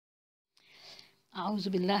أعوذ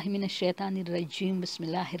بالله من الشيطان الرجيم بسم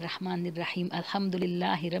الله الرحمن الرحيم الحمد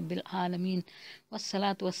لله رب العالمين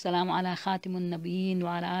والصلاة والسلام على خاتم النبيين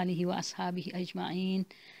وعلى آله وأصحابه أجمعين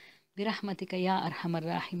برحمتك يا أرحم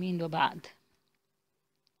الراحمين وبعد.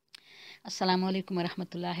 Assalamu alaikum wa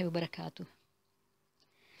rahmatullahi wa barakatuh.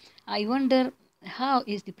 I wonder how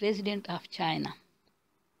is the president of China,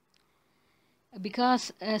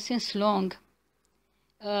 because since long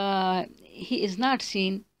he is not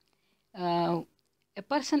seen. A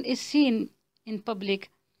person is seen in public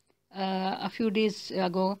a few days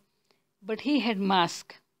ago, but he had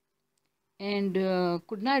mask and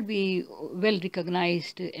could not be well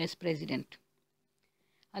recognized as president.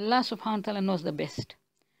 Allah subhanahu wa ta'ala knows the best.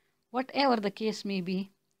 Whatever the case may be,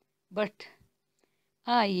 but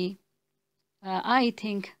I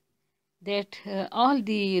think that all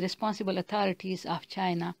the responsible authorities of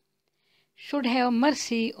China should have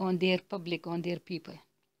mercy on their public, on their people,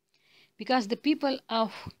 because the people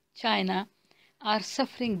of China are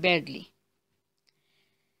suffering badly.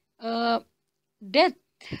 Death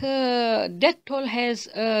toll has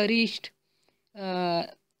reached to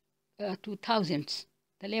thousands.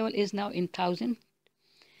 The level is now in thousands.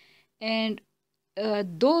 And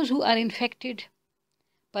those who are infected,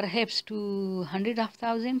 perhaps to hundreds of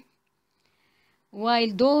thousands,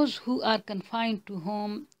 while those who are confined to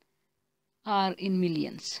home are in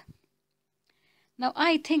millions. Now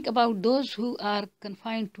I think about those who are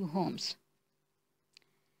confined to homes.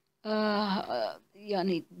 There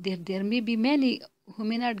may be many who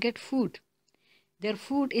may not get food. Their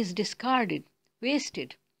food is discarded,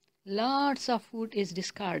 wasted. Lots of food is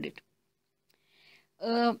discarded.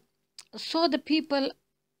 So the people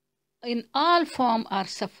in all form are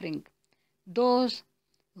suffering, those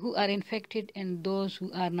who are infected and those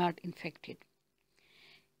who are not infected.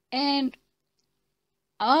 And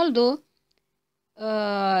although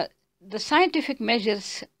the scientific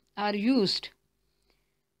measures are used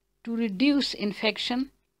to reduce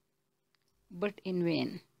infection, but in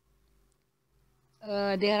vain.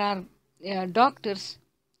 There are doctors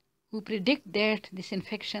who predict that this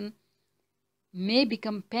infection may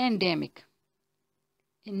become pandemic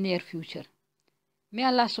in near future. May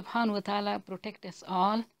Allah subhanahu wa ta'ala protect us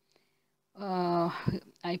all.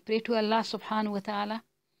 I pray to Allah subhanahu wa ta'ala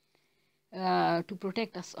to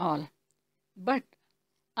protect us all. But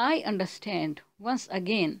I understand once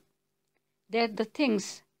again that the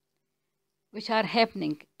things which are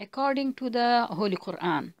happening according to the Holy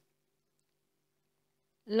Quran,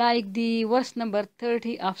 like the verse number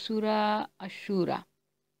 30 of Surah Ash-Shura,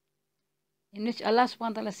 in which Allah subhanahu wa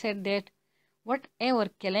ta'ala said that whatever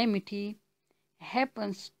calamity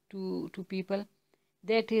happens to people,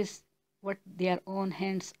 that is what their own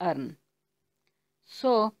hands earn.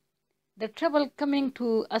 So the trouble coming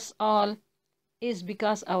to us all is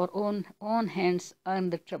because our own hands earn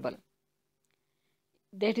the trouble.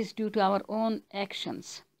 That is due to our own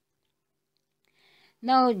actions.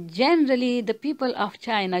 Now generally the people of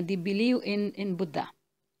China, they believe in Buddha.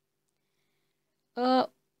 I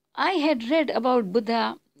had read about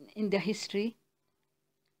Buddha in the history.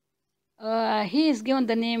 He is given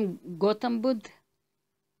the name Gautam Buddha,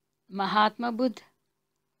 Mahatma Buddha,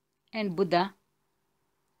 and Buddha.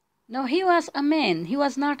 Now he was a man, he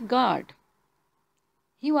was not God.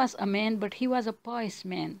 He was a man, but he was a pious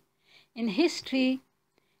man. In history,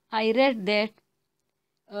 I read that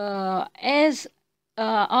as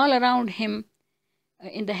all around him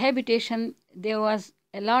in the habitation, there was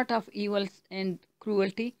a lot of evils and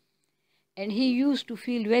cruelty, and he used to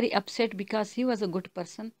feel very upset because he was a good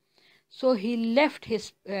person. So he left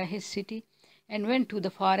his city and went to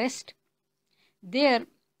the forest. There,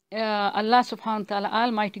 Allah subhanahu wa ta'ala,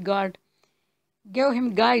 Almighty God, gave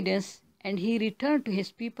him guidance, and he returned to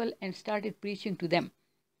his people and started preaching to them.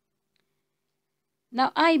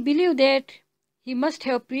 Now I believe that he must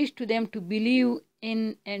have preached to them to believe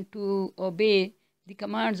in and to obey the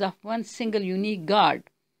commands of one single unique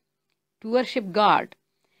God, to worship God.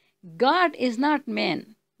 God is not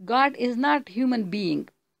man. God is not human being.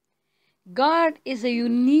 God is a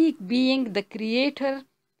unique being, the creator,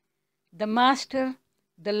 the master,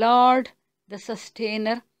 the Lord, the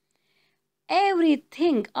sustainer.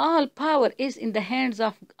 Everything, all power is in the hands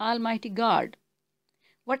of Almighty God.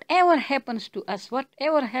 Whatever happens to us,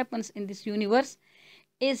 whatever happens in this universe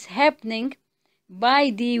is happening by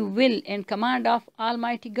the will and command of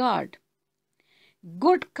Almighty God.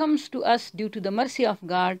 Good comes to us due to the mercy of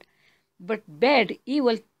God, but bad,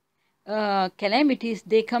 evil calamities,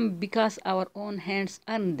 they come because our own hands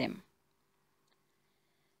earn them.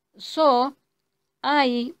 So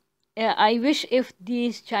I wish if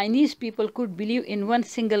these Chinese people could believe in one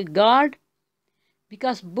single God,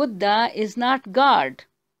 because Buddha is not God.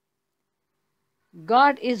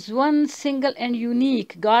 God is one single and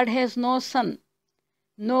unique. God has no son,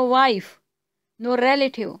 no wife, no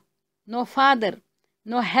relative, no father,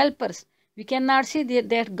 no helpers. We cannot say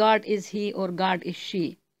that God is he or God is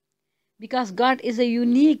she, because God is a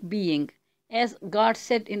unique being. As God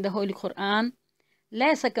said in the Holy Quran,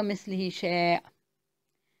 لَيْسَ كَمِثْلِهِ شَيْءٌ.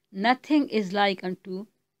 Nothing is like unto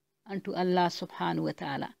Allah subhanahu wa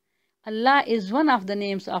ta'ala. Allah is one of the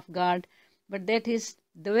names of God, but that is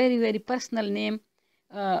the very, very personal name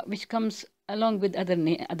which comes along with other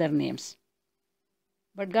names.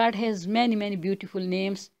 But God has many, many beautiful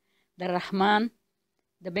names. The Rahman,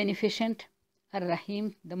 the Beneficent;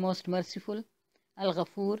 Ar-Rahim, the Most Merciful;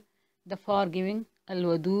 Al-Ghafur, the Forgiving;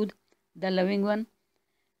 Al-Wadud, the Loving One;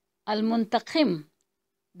 Al-Muntaqim,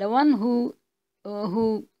 the one who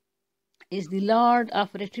is the Lord of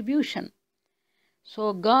Retribution.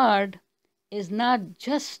 So God is not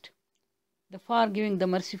just the Forgiving, the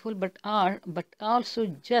Merciful, but also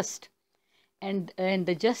just. And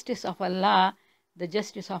the justice of Allah, the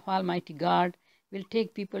justice of Almighty God, will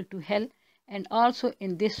take people to hell. And also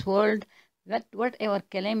in this world, whatever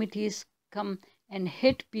calamities come and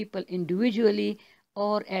hit people individually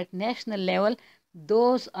or at national level,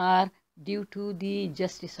 those are due to the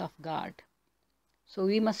justice of God. So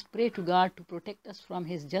we must pray to God to protect us from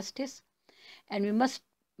His justice, and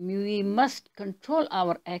we must control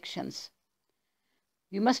our actions.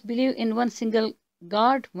 We must believe in one single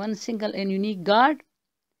God, one single and unique God.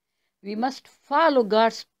 We must follow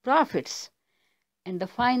God's prophets, and the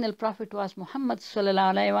final prophet was Muhammad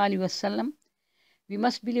sallallahu alaihi wasallam. We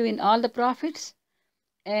must believe in all the prophets,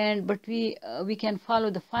 but we can follow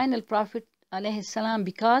the final prophet alayhi salam,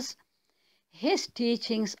 because his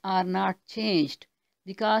teachings are not changed,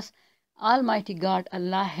 because Almighty God,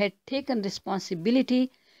 Allah, had taken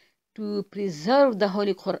responsibility to preserve the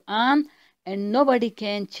Holy Quran, and nobody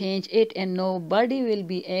can change it, and nobody will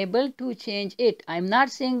be able to change it. I'm not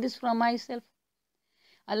saying this from myself.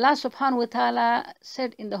 Allah subhanahu wa ta'ala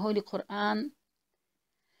said in the Holy Quran,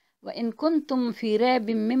 وَإِن كُنْتُمْ فِي رَيْبٍ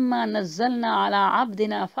مِّمَّا نَزَّلْنَا عَلَىٰ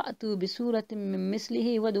عَبْدِنَا فَأْتُوا بِسُورَةٍ مِّن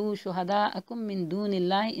مِّثْلِهِ وَادْعُوا شُهَدَاءَكُم مِّن دُونِ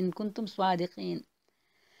اللَّهِ إِن كُنتُمْ صَادِقِينَ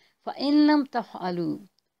فَإِن لَّمْ تَفْعَلُوا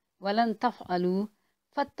وَلَن تَفْعَلُوا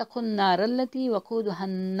فَاتَّقُوا النَّارَ الَّتِي وَقُودُهَا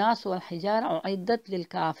النَّاسُ وَالْحِجَارَةُ أُعِدَّتْ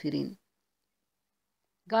لِلْكَافِرِينَ.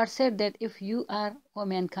 God said that if you are, O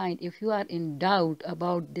mankind, if you are in doubt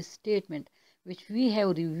about this statement which we have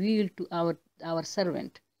revealed to our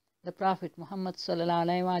servant, the Prophet Muhammad sallallahu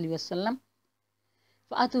alaihi wasallam,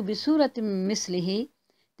 فَأَتُوا بِسُورَةٍ مِّثْلِهِ,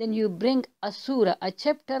 then you bring a surah, a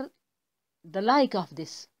chapter, the like of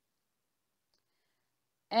this.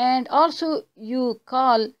 And also you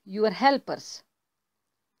call your helpers,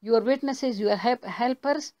 your witnesses, your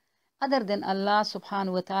helpers, other than Allah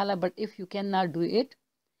subhanahu wa ta'ala. But if you cannot do it,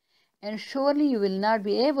 and surely you will not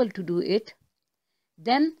be able to do it,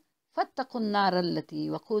 then فَاتَّقُوا النَّارَ الَّتِي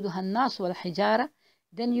وَقُودُهَا النَّاسُ وَالْحِجَارَةُ,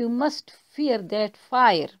 then you must fear that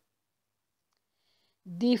fire,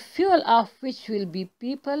 the fuel of which will be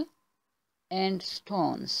people and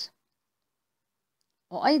stones.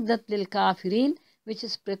 أُعِدَّتْ لِلْكَافِرِينَ, which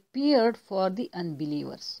is prepared for the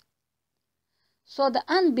unbelievers. So the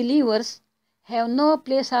unbelievers have no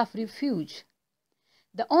place of refuge.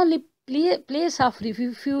 The only place of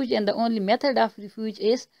refuge and the only method of refuge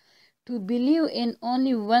is to believe in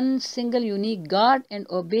only one single unique God and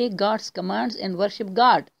obey God's commands and worship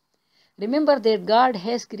God. Remember that God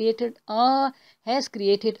has created all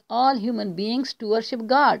human beings to worship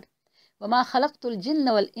God. وَمَا خَلَقْتُ الْجِنَّ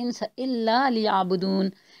وَالْإِنسَ إِلَّا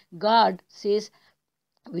لِيَعْبُدُونَ. God says,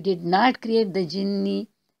 we did not create the jinni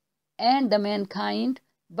and the mankind,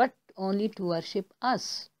 but only to worship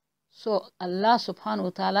us. So Allah subhanahu wa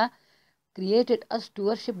ta'ala created us to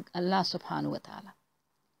worship Allah subhanahu wa ta'ala.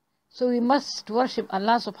 So we must worship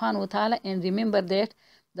Allah subhanahu wa ta'ala, and remember that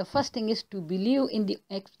the first thing is to believe in the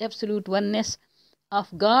absolute oneness of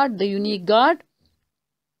God, the unique God.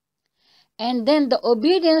 And then the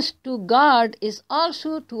obedience to God is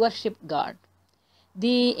also to worship God.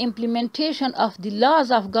 The implementation of the laws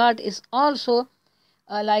of God is also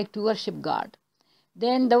like to worship God.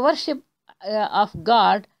 Then the worship of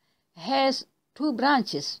God has two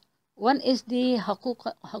branches. One is the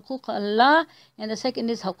Haquq Allah, and the second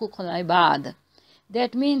is Haquq al-Ibad.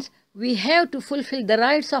 That means we have to fulfill the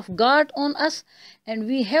rights of God on us, and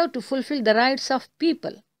we have to fulfill the rights of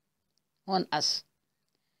people on us.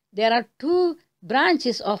 There are two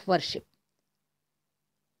branches of worship.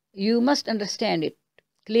 You must understand it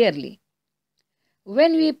clearly.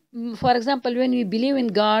 When we, for example, when we believe in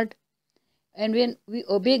God and when we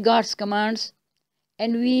obey God's commands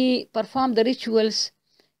and we perform the rituals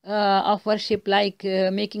of worship, like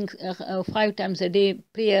making 5 times a day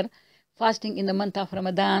prayer, fasting in the month of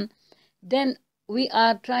Ramadan, then we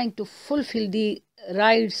are trying to fulfill the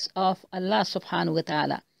rights of Allah subhanahu wa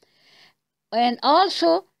ta'ala. And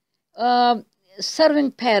also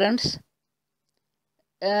serving parents,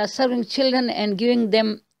 serving children, and giving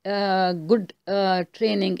them good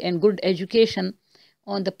training and good education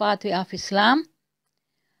on the pathway of Islam,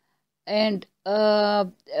 and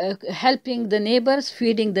helping the neighbors,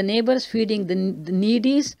 feeding the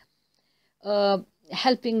needies,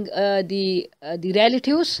 helping the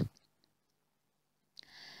relatives,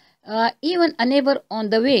 even a neighbor on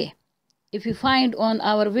the way. If we find on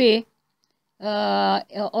our way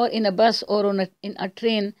or in a bus or in a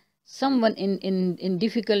train someone in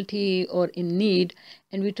difficulty or in need,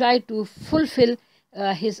 and we try to fulfill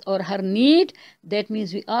his or her need, that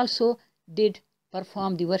means we also did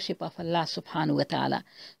perform the worship of Allah subhanahu wa ta'ala.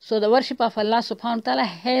 So the worship of Allah subhanahu wa ta'ala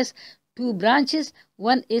has 2 branches.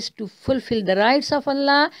 One is to fulfill the rights of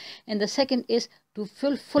Allah, and the second is to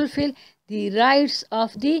fulfill the rights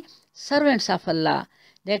of the servants of Allah.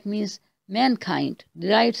 That means mankind, the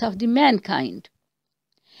rights of the mankind.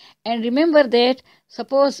 And remember that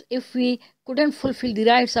suppose if we couldn't fulfill the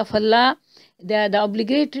rights of Allah, the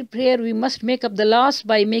obligatory prayer, we must make up the loss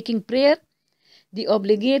by making prayer. The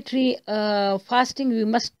obligatory fasting, we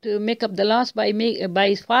must make up the loss by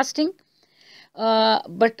fasting.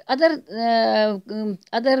 But other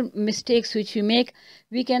mistakes which we make,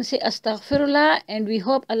 we can say astaghfirullah, and we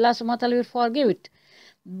hope Allah subhanahu wa ta'ala will forgive it.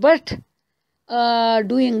 But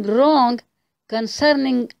doing wrong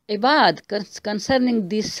concerning ibad, concerning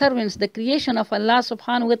these servants, the creation of Allah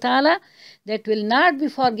subhanahu wa ta'ala, that will not be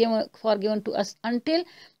forgiven to us until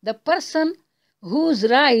the person whose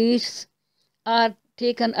rights are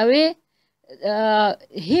taken away,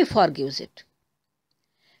 he forgives it.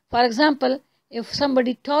 For example, if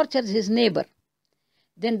somebody tortures his neighbor,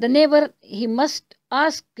 then the neighbor, he must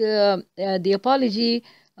ask the apology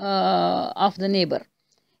of the neighbor.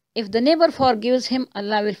 If the neighbor forgives him,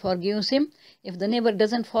 Allah will forgive him. If the neighbor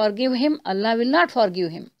doesn't forgive him, Allah will not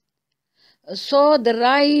forgive him. So the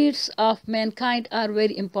rights of mankind are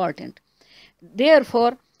very important.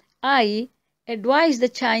 Therefore, I advise the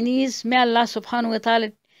Chinese, may Allah subhanahu wa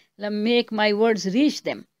ta'ala make my words reach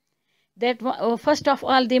them, that first of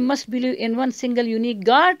all, they must believe in one single unique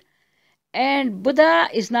God, and Buddha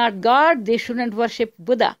is not God. They shouldn't worship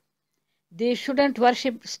Buddha. They shouldn't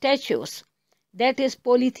worship statues. That is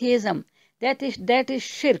polytheism. That is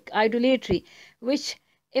shirk, idolatry, which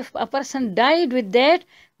if a person died with that,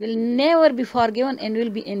 will never be forgiven and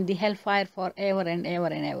will be in the hellfire forever and ever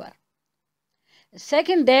and ever.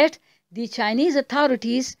 Second, that the Chinese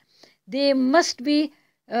authorities, they must feel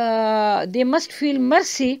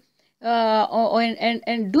mercy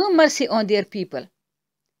and do mercy on their people,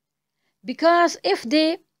 because if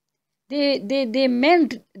they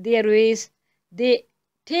mend their ways, they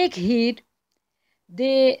take heed,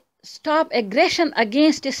 they stop aggression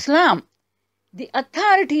against Islam. The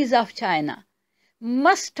authorities of China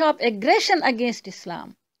must stop aggression against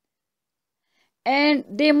Islam, and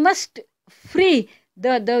they must free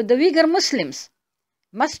the Uighur Muslims,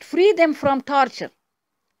 must free them from torture.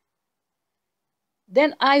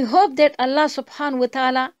 Then I hope that Allah subhanahu wa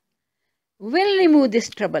ta'ala will remove this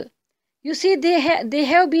trouble. You see, they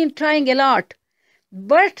have been trying a lot,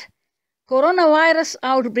 but coronavirus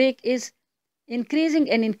outbreak is increasing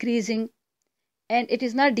and increasing, and it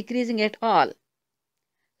is not decreasing at all.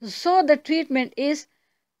 So the treatment is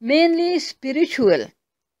mainly spiritual.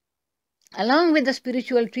 Along with the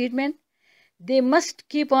spiritual treatment, they must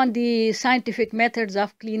keep on the scientific methods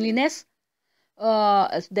of cleanliness.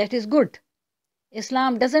 That is good.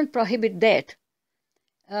 Islam doesn't prohibit that.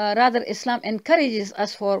 Rather, Islam encourages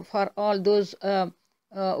us for all those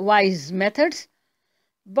wise methods.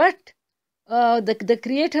 But the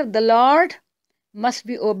Creator, the Lord, must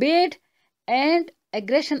be obeyed, and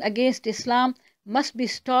aggression against Islam must be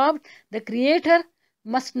stopped. The Creator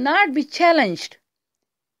must not be challenged.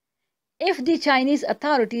 If the Chinese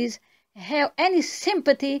authorities have any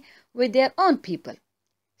sympathy with their own people.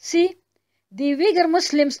 See, the Uighur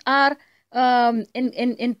Muslims are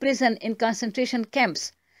in prison, in concentration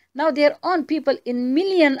camps. Now their own people in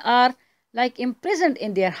millions are like imprisoned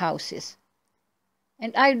in their houses.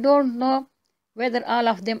 And I don't know whether all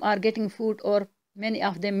of them are getting food, or many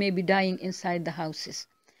of them may be dying inside the houses.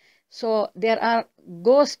 So there are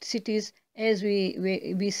ghost cities, as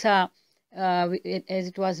we saw, as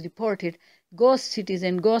it was reported, ghost cities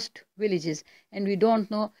and ghost villages, and we don't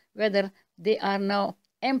know whether they are now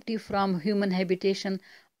empty from human habitation,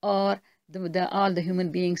 or all the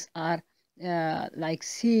human beings are like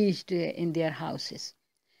sieged in their houses.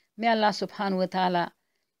 May Allah subhanahu wa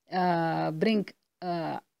ta'ala bring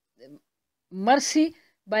mercy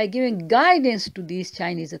by giving guidance to these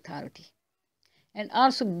Chinese authority and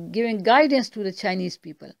also giving guidance to the Chinese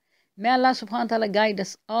people. May Allah subhanahu wa ta'ala guide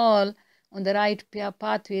us all on the right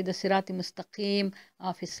pathway, the Sirati Mustaqim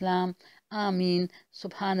of Islam. Ameen.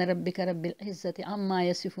 Subhana rabbika rabbil izzati amma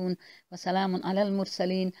yasifun wa salamun ala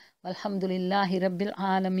al-mursaleen walhamdulillahi rabbil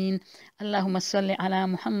alameen. Allahumma salli ala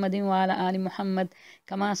Muhammadin wa ala ali Muhammad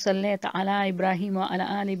kama sallaita ala Ibrahim wa ala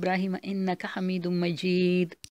ali Ibrahim innaka hamidun majid.